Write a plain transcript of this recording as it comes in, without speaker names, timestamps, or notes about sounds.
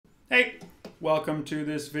Hey, welcome to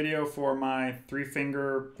this video for my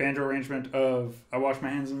 3-finger banjo arrangement of I Wash My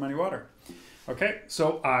Hands in Muddy Water. Okay,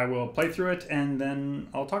 so I will play through it and then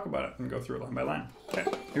I'll talk about it and go through it line by line. Okay,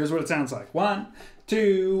 here's what it sounds like. 1,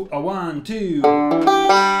 2, a 1, 2.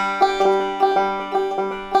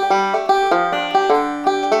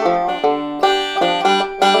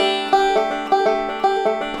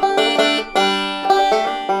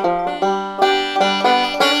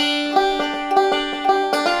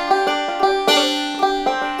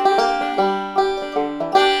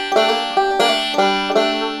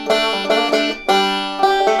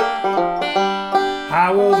 I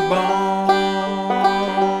was born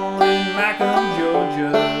in Macomb,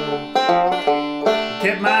 Georgia.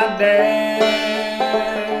 Kept my dad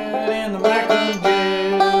in the Macomb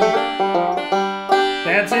jail.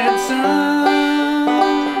 Dad said, son,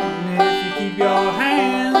 if you keep your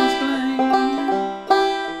hands clean,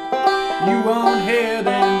 you won't hear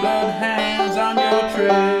them bloodhounds on your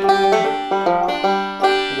trail.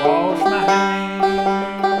 Wash my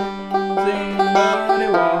hands in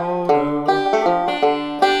muddy water.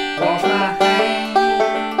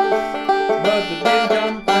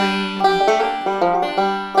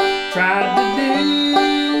 Tried to do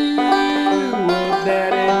what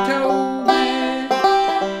Daddy told me,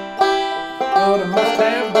 but I must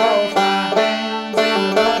have washed my hands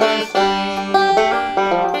in the muddy stream.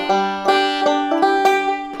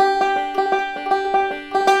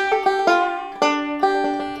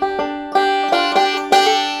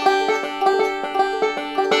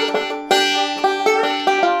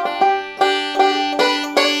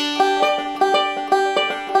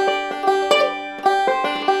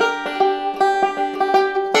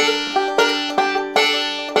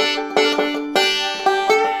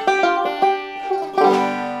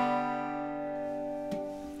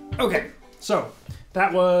 Okay, so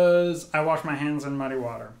that was I Wash My Hands in Muddy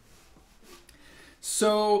Water.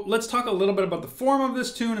 So let's talk a little bit about the form of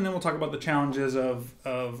this tune, and then we'll talk about the challenges of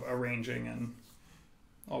arranging and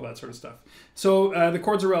all that sort of stuff. So the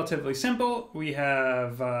chords are relatively simple. We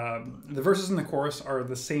have the verses and the chorus are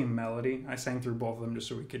the same melody. I sang through both of them just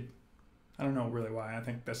so we could, I don't know really why. I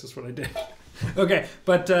think that's just what I did. Okay,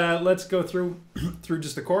 but let's go through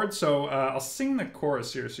just the chords. So I'll sing the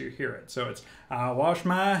chorus here so you hear it. So it's I wash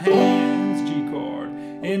my hands, G chord,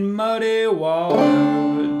 in muddy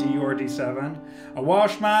water, D or D7. I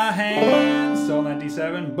wash my hands, still not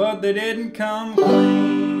D7, but they didn't come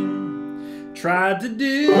clean. Tried to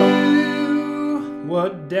do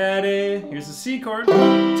what Daddy, here's the C chord,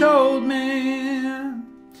 told me,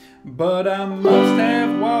 but I must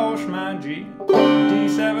have washed my G,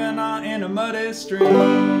 D7 in a muddy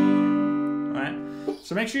stream. Right?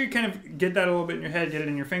 So make sure you kind of get that a little bit in your head, get it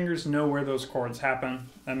in your fingers, know where those chords happen.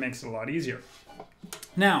 That makes it a lot easier.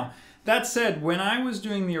 Now, that said, when I was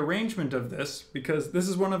doing the arrangement of this, because this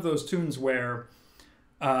is one of those tunes where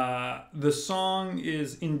the song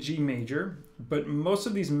is in G major, but most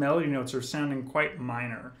of these melody notes are sounding quite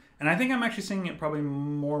minor. And I think I'm actually singing it probably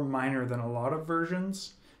more minor than a lot of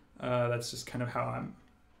versions. That's just kind of how I'm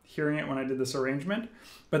hearing it when I did this arrangement.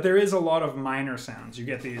 But there is a lot of minor sounds. You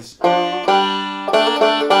get these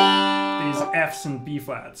Fs and B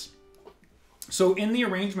flats. So in the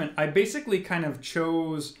arrangement, I basically kind of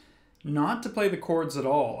chose not to play the chords at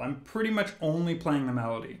all. I'm pretty much only playing the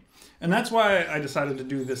melody. And that's why I decided to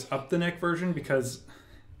do this up the neck version, because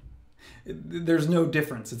there's no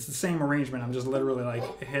difference. It's the same arrangement. I'm just literally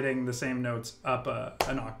like hitting the same notes up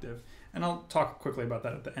an octave. And I'll talk quickly about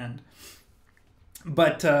that at the end.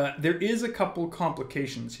 But there is a couple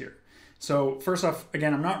complications here. So first off,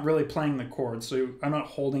 again, I'm not really playing the chords, so I'm not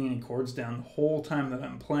holding any chords down the whole time that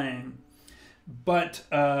I'm playing. But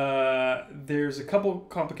there's a couple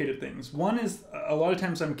complicated things. One is a lot of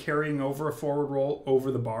times I'm carrying over a forward roll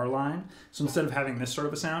over the bar line. So instead of having this sort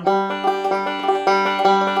of a sound, right?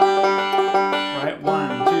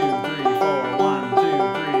 1, 2, 3, 4, 1, 2,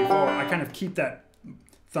 3, 4. I kind of keep that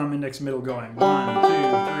thumb, index, middle going. 1, 2, 3, 4,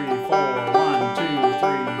 1, 2,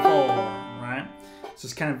 3, 4, right? So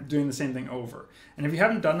it's kind of doing the same thing over. And if you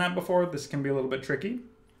haven't done that before, this can be a little bit tricky.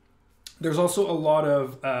 There's also a lot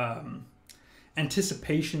of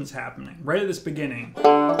anticipations happening right at this beginning,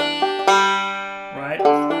 right?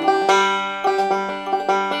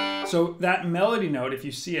 So that melody note, if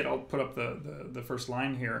you see it, I'll put up the first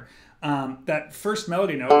line here. That first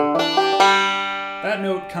melody note, that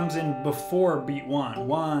note comes in before beat 1.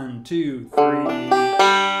 1, 2, 3, and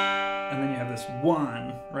then you have this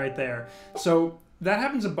 1 right there. So that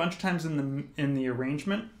happens a bunch of times in the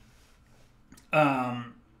arrangement.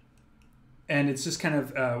 And it's just kind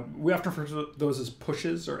of, we often refer to those as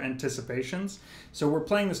pushes or anticipations. So we're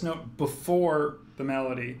playing this note before the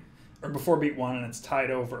melody, or before beat 1 and it's tied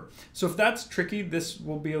over. So if that's tricky, this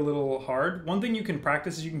will be a little hard. One thing you can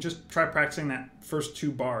practice is you can just try practicing that first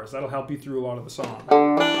 2 bars. That'll help you through a lot of the song.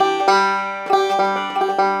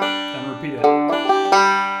 Then repeat it.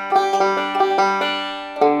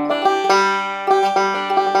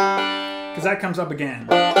 Because that comes up again.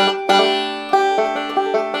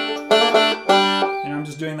 And I'm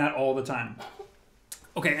just doing that all the time.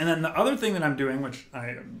 Okay, and then the other thing that I'm doing, which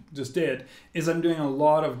I just did, is I'm doing a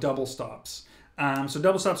lot of double stops. So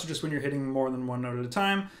double stops are just when you're hitting more than 1 note at a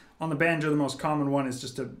time. On the banjo, the most common one is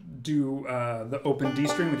just to do the open D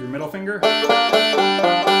string with your middle finger.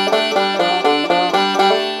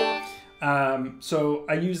 So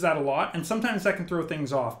I use that a lot, and sometimes that can throw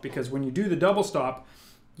things off, because when you do the double stop,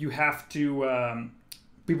 you have to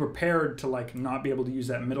be prepared to like not be able to use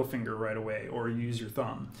that middle finger right away, or use your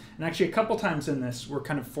thumb. And actually a couple times in this, we're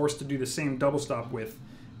kind of forced to do the same double stop with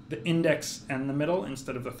the index and the middle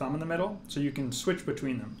instead of the thumb in the middle, so you can switch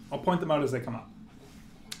between them. I'll point them out as they come up.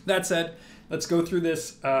 That said, let's go through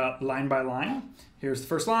this line by line. Here's the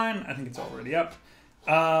first line. I think it's already up.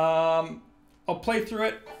 I'll play through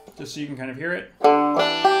it just so you can kind of hear it.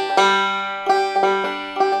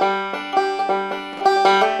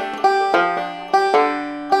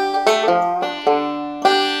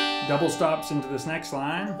 Double stops into this next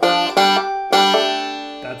line.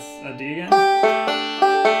 That's a D again.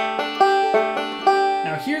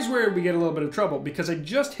 Now here's where we get a little bit of trouble, because I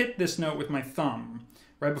just hit this note with my thumb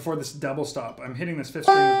right before this double stop. I'm hitting this 5th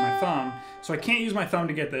string with my thumb, so I can't use my thumb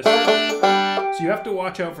to get this. So you have to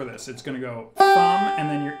watch out for this. It's going to go thumb, and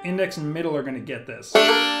then your index and middle are going to get this.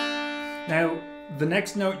 Now, the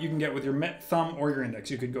next note you can get with your thumb or your index.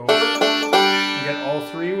 You could go and get all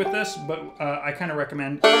 3 with this, but I kind of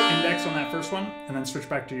recommend index on that first one, and then switch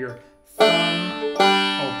back to your thumb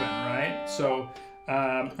open, right? So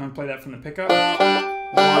I'm going to play that from the pickup.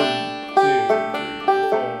 1, 2, 3,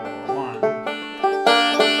 4, 1.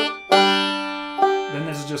 Then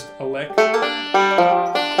this is just a lick.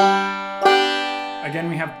 Again,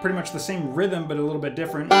 we have pretty much the same rhythm, but a little bit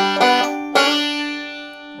different.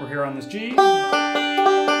 We're here on this G.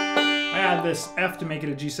 I add this F to make it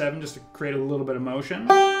a G7, just to create a little bit of motion.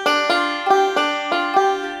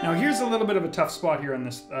 Now here's a little bit of a tough spot here on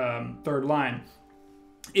this 3rd line.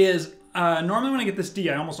 Normally when I get this D,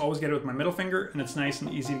 I almost always get it with my middle finger, and it's nice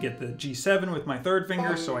and easy to get the G7 with my 3rd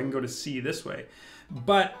finger, so I can go to C this way.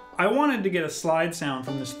 But I wanted to get a slide sound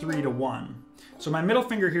from this 3 to 1. So my middle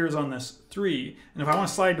finger here is on this 3, and if I want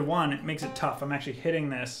to slide to 1, it makes it tough. I'm actually hitting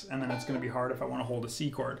this, and then it's going to be hard if I want to hold a C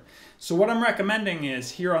chord. So what I'm recommending is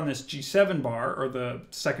here on this G7 bar, or the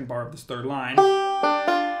 2nd bar of this 3rd line,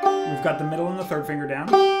 we've got the middle and the 3rd finger down.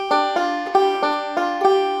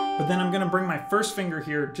 But then I'm going to bring my 1st finger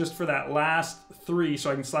here just for that last 3, so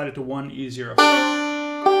I can slide it to 1 easier.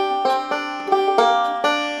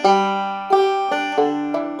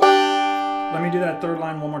 Let me do that 3rd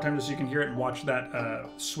line one more time just so you can hear it and watch that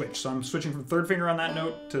switch. So I'm switching from 3rd finger on that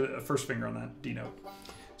note to the 1st finger on that D note.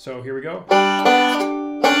 So here we go.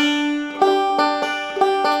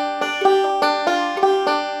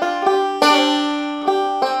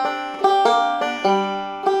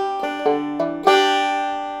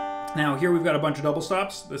 Now here we've got a bunch of double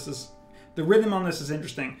stops. The rhythm on this is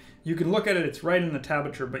interesting. You can look at it, it's right in the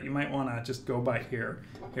tablature, but you might want to just go by here.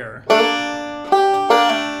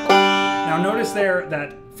 Now notice there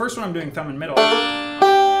that first one I'm doing thumb and middle,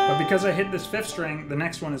 but because I hit this 5th string, the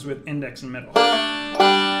next one is with index and middle.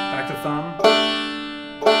 Back to thumb.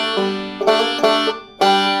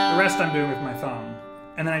 The rest I'm doing with my thumb.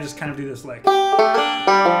 And then I just kind of do this lick. So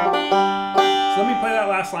let me play that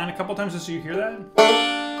last line a couple times just so you hear that.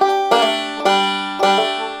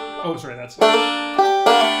 Oh, sorry, that's...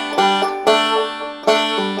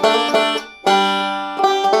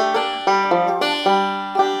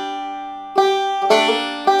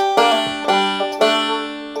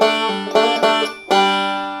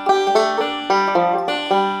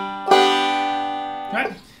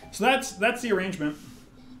 That's the arrangement.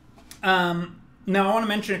 Now I want to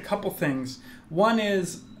mention a couple things. One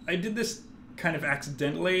is I did this kind of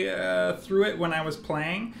accidentally through it when I was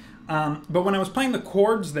playing, but when I was playing the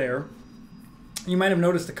chords there, you might have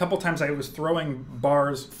noticed a couple times I was throwing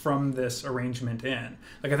bars from this arrangement in.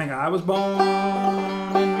 Like I think I was born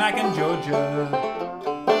in Macon, Georgia,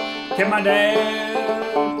 kept my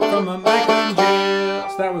dad from a Macon jail.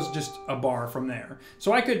 So that was just a bar from there.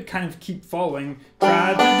 So I could kind of keep following.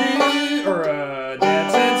 Tried to do, or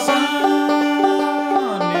Dad said,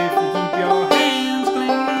 son, if you keep your hands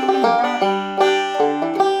clean,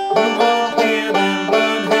 you won't hear them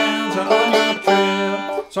bloodhounds on your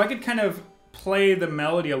trail. So I could kind of play the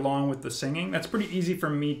melody along with the singing. That's pretty easy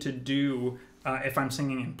for me to do if I'm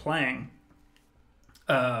singing and playing.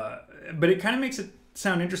 But it kind of makes it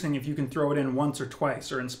sound interesting if you can throw it in once or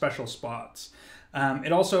twice or in special spots.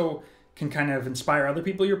 It also can kind of inspire other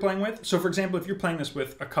people you're playing with. So for example, if you're playing this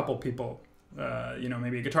with a couple people,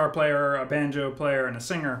 maybe a guitar player, a banjo player, and a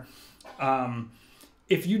singer,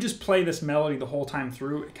 if you just play this melody the whole time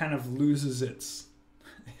through, it kind of loses its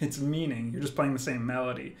meaning. You're just playing the same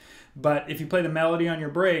melody. But if you play the melody on your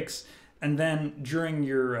breaks, and then during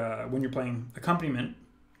your when you're playing accompaniment,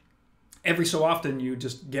 every so often you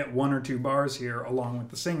just get 1 or 2 bars here along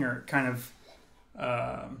with the singer, it kind of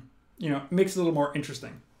makes it a little more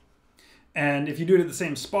interesting. And if you do it at the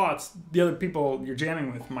same spots, the other people you're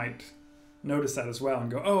jamming with might notice that as well and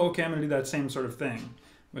go, oh, okay, I'm going to do that same sort of thing,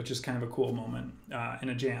 which is kind of a cool moment in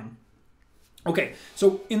a jam. Okay,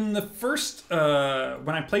 so in the first,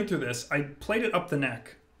 when I played through this, I played it up the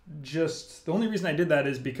neck. Just, the only reason I did that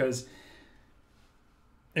is because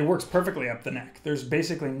it works perfectly up the neck. There's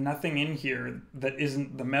basically nothing in here that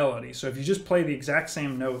isn't the melody. So if you just play the exact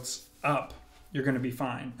same notes up, you're going to be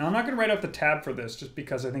fine. And I'm not going to write out the tab for this just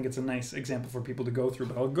because I think it's a nice example for people to go through,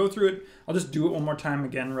 but I'll go through it. I'll just do it one more time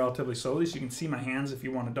again relatively slowly so you can see my hands if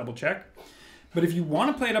you want to double check. But if you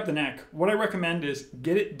want to play it up the neck, what I recommend is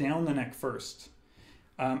get it down the neck first.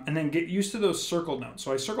 And then get used to those circled notes.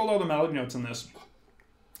 So I circled all the melody notes in this.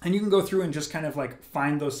 And you can go through and just kind of like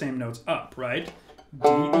find those same notes up, right? D,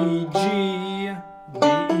 E, G, D,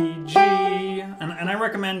 E, G. And I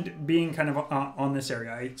recommend being kind of on this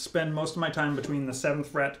area. I spend most of my time between the 7th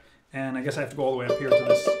fret and I guess I have to go all the way up here to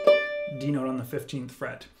this D note on the 15th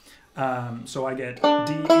fret. So I get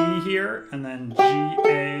D, E here, and then G,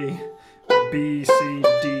 A, B, C,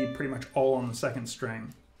 D, pretty much all on the 2nd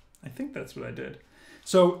string. I think that's what I did.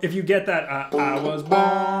 So if you get that, I was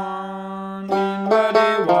born in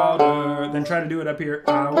muddy water, then try to do it up here.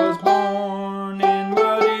 I was born in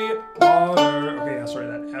muddy water. Okay, yeah, sorry,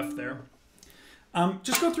 that F there.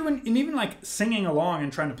 Just go through and even like singing along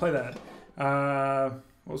and trying to play that.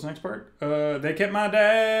 What was the next part? They kept my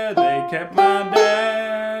dad in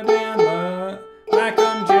the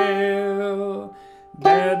Rackham jail.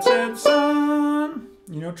 Dad said, son,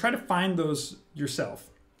 try to find those yourself.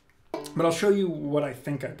 But I'll show you what I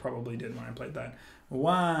think I probably did when I played that.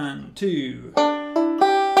 1, 2.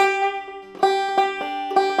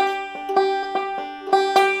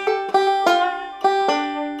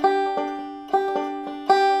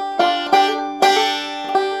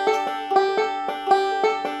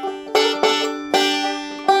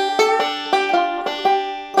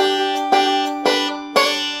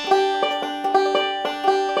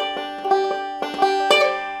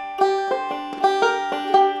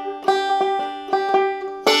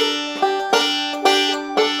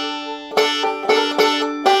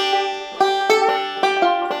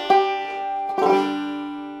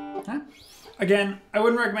 Again, I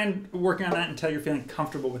wouldn't recommend working on that until you're feeling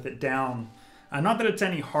comfortable with it down. Not that it's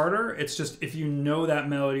any harder, it's just if you know that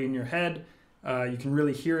melody in your head, you can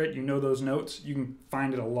really hear it, you know those notes, you can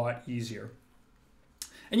find it a lot easier.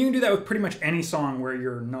 And you can do that with pretty much any song where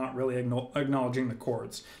you're not really acknowledging the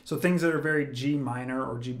chords. So things that are very G minor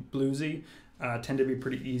or G bluesy tend to be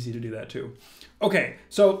pretty easy to do that too. Okay,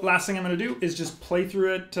 so last thing I'm going to do is just play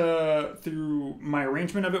through it, through my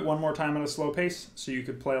arrangement of it one more time at a slow pace so you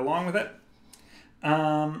could play along with it.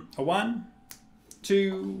 A 1,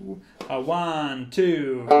 2, a 1,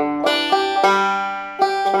 2.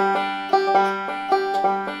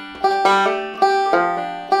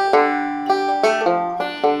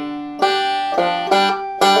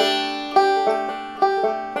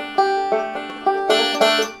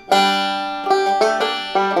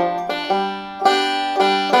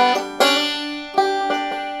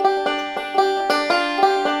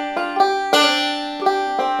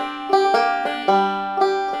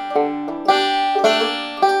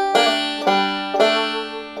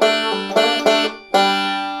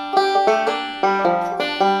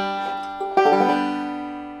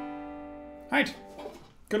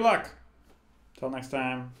 Good luck. Till next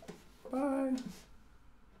time. Bye.